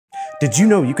Did you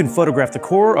know you can photograph the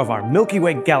core of our Milky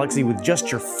Way galaxy with just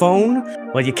your phone?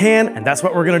 Well, you can, and that's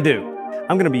what we're gonna do.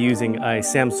 I'm gonna be using a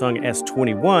Samsung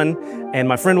S21, and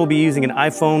my friend will be using an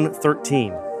iPhone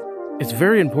 13. It's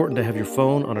very important to have your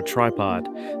phone on a tripod.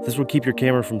 This will keep your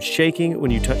camera from shaking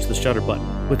when you touch the shutter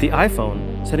button. With the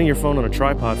iPhone, setting your phone on a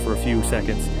tripod for a few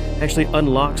seconds actually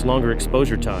unlocks longer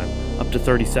exposure time, up to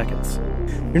 30 seconds.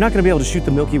 You're not going to be able to shoot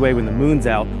the Milky Way when the moon's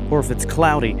out or if it's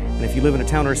cloudy, and if you live in a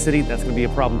town or a city, that's going to be a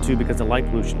problem too because of light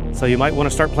pollution. So you might want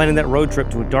to start planning that road trip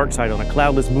to a dark side on a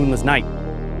cloudless, moonless night.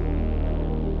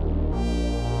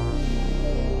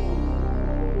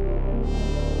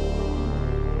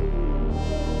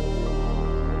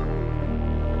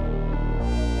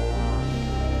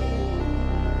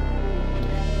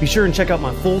 Be sure and check out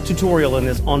my full tutorial on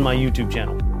this on my YouTube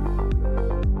channel.